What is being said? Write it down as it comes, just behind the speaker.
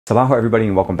Salaho everybody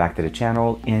and welcome back to the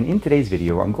channel, and in today's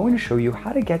video I'm going to show you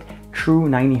how to get true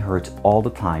 90 Hz all the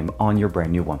time on your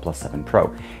brand new OnePlus 7 Pro.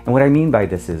 And what I mean by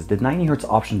this is the 90 Hz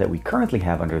option that we currently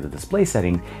have under the display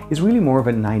setting is really more of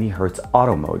a 90 Hz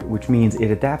auto mode, which means it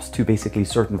adapts to basically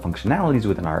certain functionalities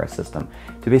within our system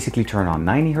to basically turn on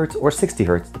 90 Hz or 60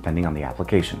 Hz depending on the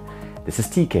application. This is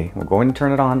TK. We're going to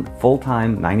turn it on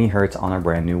full-time 90 Hz on our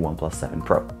brand new OnePlus 7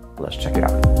 Pro. Let's check it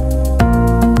out.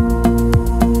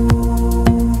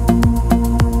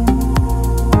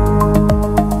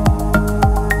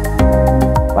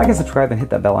 Like and subscribe and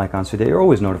hit that bell icon so that you're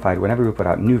always notified whenever we put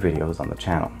out new videos on the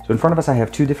channel. So in front of us I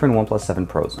have two different OnePlus 7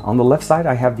 Pros. On the left side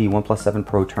I have the OnePlus 7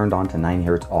 Pro turned on to 90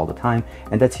 Hz all the time,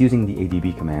 and that's using the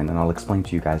ADB command, and I'll explain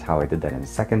to you guys how I did that in a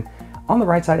second. On the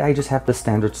right side I just have the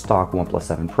standard stock OnePlus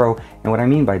 7 Pro, and what I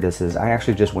mean by this is I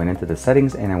actually just went into the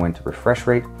settings and I went to refresh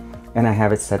rate and I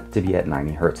have it set to be at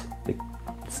 90 Hz.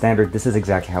 Standard, this is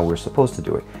exactly how we're supposed to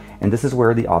do it. And this is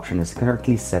where the option is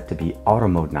currently set to be auto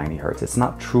mode 90 Hz. It's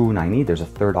not true 90, there's a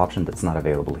third option that's not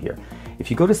available here.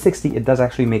 If you go to 60, it does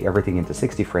actually make everything into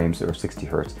 60 frames or 60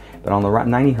 Hz. But on the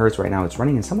 90 Hz right now, it's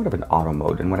running in somewhat of an auto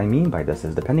mode. And what I mean by this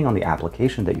is depending on the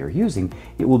application that you're using,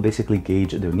 it will basically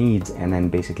gauge the needs and then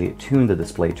basically tune the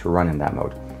display to run in that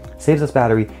mode. Saves us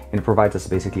battery and it provides us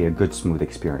basically a good smooth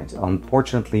experience.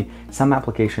 Unfortunately, some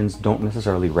applications don't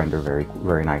necessarily render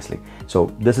very nicely.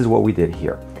 So this is what we did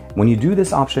here. When you do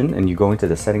this option and you go into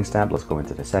the settings tab, let's go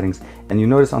into the settings, and you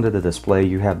notice under the display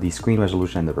you have the screen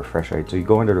resolution and the refresh rate. So you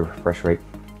go under the refresh rate,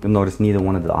 you'll notice neither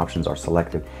one of the options are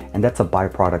selected, and that's a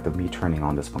byproduct of me turning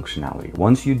on this functionality.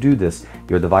 Once you do this,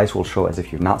 your device will show as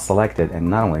if you're not selected, and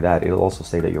not only that, it'll also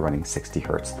say that you're running 60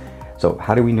 Hz. So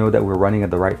how do we know that we're running at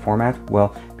the right format?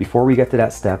 Well, before we get to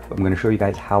that step, I'm going to show you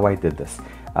guys how I did this.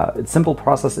 Simple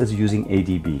process is using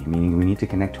ADB, meaning we need to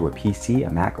connect to a PC, a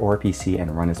Mac or a PC,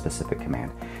 and run a specific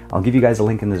command. I'll give you guys a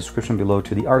link in the description below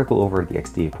to the article over at the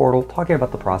XDA portal talking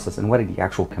about the process and what the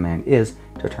actual command is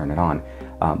to turn it on.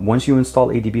 Once you install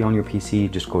ADB on your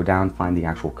PC, just go down, find the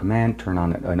actual command, turn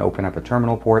on and open up a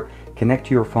terminal port, connect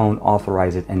to your phone,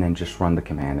 authorize it, and then just run the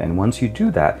command. And once you do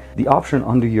that, the option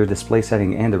under your display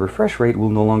setting and the refresh rate will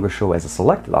no longer show as a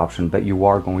selected option, but you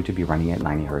are going to be running at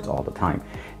 90 Hz all the time.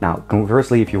 Now,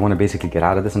 conversely, if you want to basically get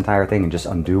out of this entire thing and just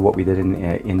undo what we did in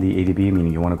the ADB,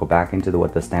 meaning you want to go back into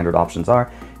what the standard options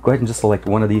are, go ahead and just select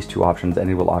one of these two options and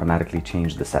it will automatically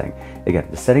change the setting. Again,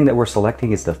 the setting that we're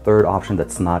selecting is the third option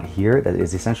that's not here, that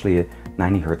is essentially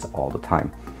 90 Hz all the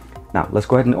time. Now, let's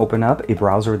go ahead and open up a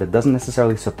browser that doesn't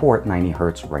necessarily support 90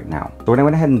 Hz right now. So what I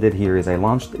went ahead and did here is I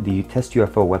launched the Test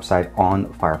UFO website on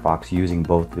Firefox using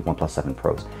both the OnePlus 7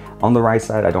 Pros. On the right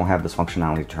side, I don't have this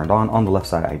functionality turned on. On the left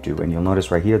side, I do. And you'll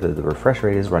notice right here that the refresh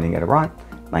rate is running at around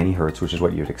 90 Hz, which is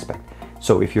what you'd expect.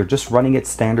 So if you're just running it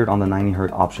standard on the 90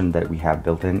 Hz option that we have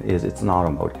built in, it's an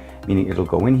auto mode, meaning it'll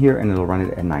go in here and it'll run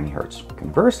it at 90 Hz.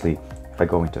 Conversely, if I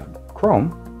go into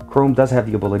Chrome does have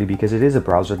the ability, because it is a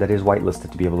browser that is whitelisted,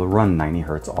 to be able to run 90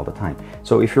 Hz all the time.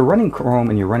 So if you're running Chrome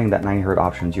and you're running that 90 Hz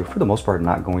options, you're for the most part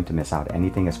not going to miss out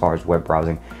anything as far as web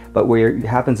browsing. But where it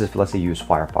happens is, let's say you use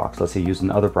Firefox, let's say you use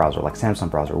another browser like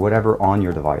Samsung browser, whatever on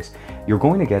your device, you're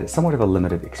going to get somewhat of a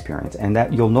limited experience. And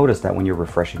that you'll notice that when you're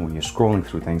refreshing, when you're scrolling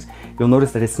through things, you'll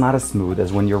notice that it's not as smooth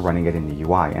as when you're running it in the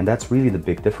UI. And that's really the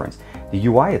big difference. The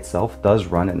UI itself does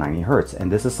run at 90 Hz, and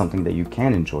this is something that you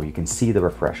can enjoy. You can see the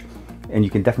refresh, and you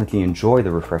can definitely enjoy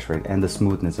the refresh rate and the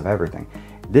smoothness of everything.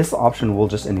 This option will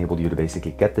just enable you to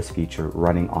basically get this feature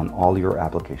running on all your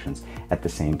applications at the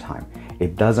same time.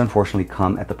 It does unfortunately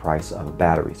come at the price of a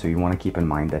battery, so you want to keep in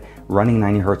mind that running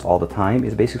 90 Hz all the time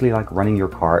is basically like running your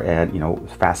car at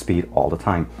fast speed all the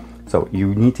time. So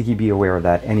you need to be aware of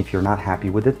that, and if you're not happy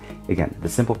with it, again, the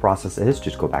simple process is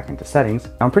just go back into settings.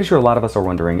 Now, I'm pretty sure a lot of us are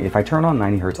wondering, if I turn on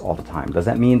 90 Hz all the time, does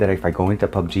that mean that if I go into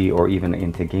PUBG or even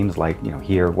into games like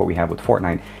here, what we have with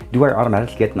Fortnite, do I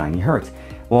automatically get 90 Hz?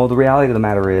 Well, the reality of the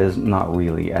matter is not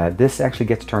really. This actually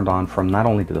gets turned on from not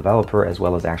only the developer as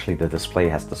well as actually the display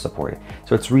has to support it.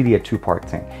 So it's really a two-part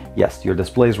thing. Yes, your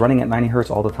display is running at 90 Hz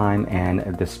all the time,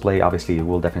 and display obviously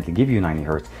will definitely give you 90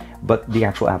 Hz, but the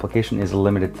actual application is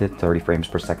limited to 30 frames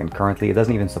per second. Currently, it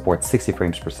doesn't even support 60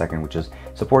 frames per second, which is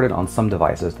supported on some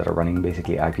devices that are running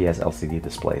basically IPS LCD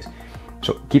displays.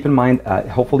 So keep in mind,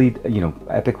 hopefully,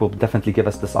 Epic will definitely give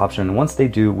us this option. And once they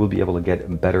do, we'll be able to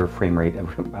get better frame rate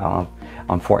on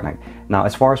Fortnite. Now,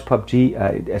 as far as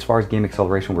PUBG, as far as game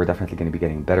acceleration, we're definitely going to be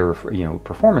getting better,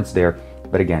 performance there.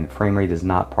 But again, frame rate is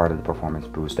not part of the performance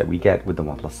boost that we get with the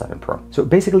OnePlus 7 Pro. So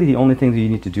basically, the only thing that you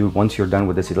need to do once you're done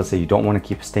with this, let's say you don't want to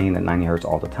keep staying at 90 Hz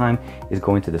all the time, is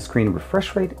go into the screen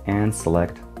refresh rate and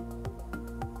select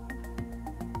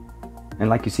And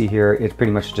like you see here, it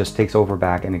pretty much just takes over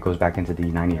back and it goes back into the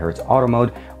 90 Hertz auto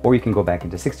mode, or you can go back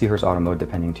into 60 Hertz auto mode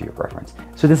depending to your preference.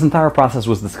 So this entire process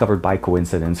was discovered by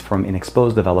coincidence from an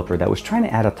exposed developer that was trying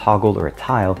to add a toggle or a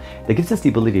tile that gives us the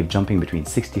ability of jumping between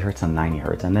 60 Hertz and 90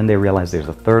 Hertz. And then they realized there's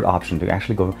a third option to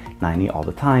actually go 90 all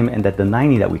the time, and that the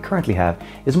 90 that we currently have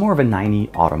is more of a 90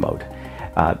 auto mode.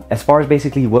 As far as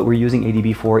basically what we're using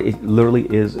ADB for, it literally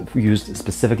is used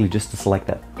specifically just to select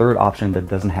that third option that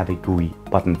doesn't have a GUI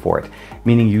button for it,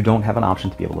 meaning you don't have an option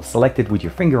to be able to select it with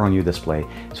your finger on your display.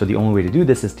 So the only way to do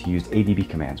this is to use ADB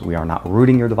commands. We are not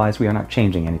rooting your device, we are not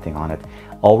changing anything on it.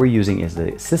 All we're using is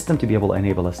the system to be able to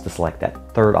enable us to select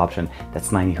that third option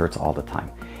that's 90 Hertz all the time.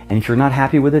 And if you're not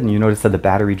happy with it and you notice that the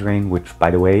battery drain, which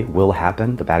by the way will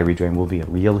happen, the battery drain will be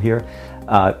real here,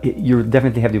 you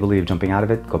definitely have the ability of jumping out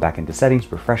of it, go back into settings,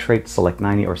 refresh rate, select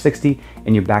 90 or 60,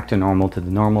 and you're back to normal, to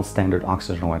the normal standard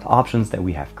oxygen wet options that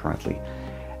we have currently.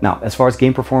 Now, as far as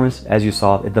game performance, as you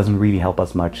saw, it doesn't really help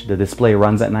us much. The display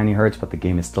runs at 90 Hertz, but the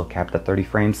game is still capped at 30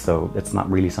 frames, so it's not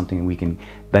really something we can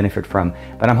benefit from.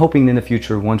 But I'm hoping in the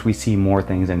future, once we see more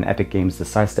things and Epic Games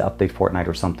decides to update Fortnite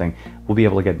or something, we'll be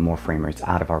able to get more frame rates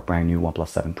out of our brand new OnePlus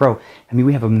 7 Pro. I mean,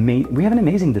 we have an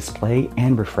amazing display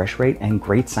and refresh rate and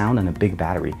great sound and a big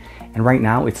battery. And right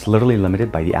now, it's literally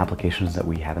limited by the applications that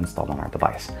we have installed on our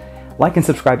device. Like and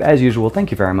subscribe as usual.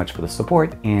 Thank you very much for the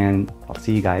support, and I'll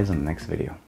see you guys in the next video.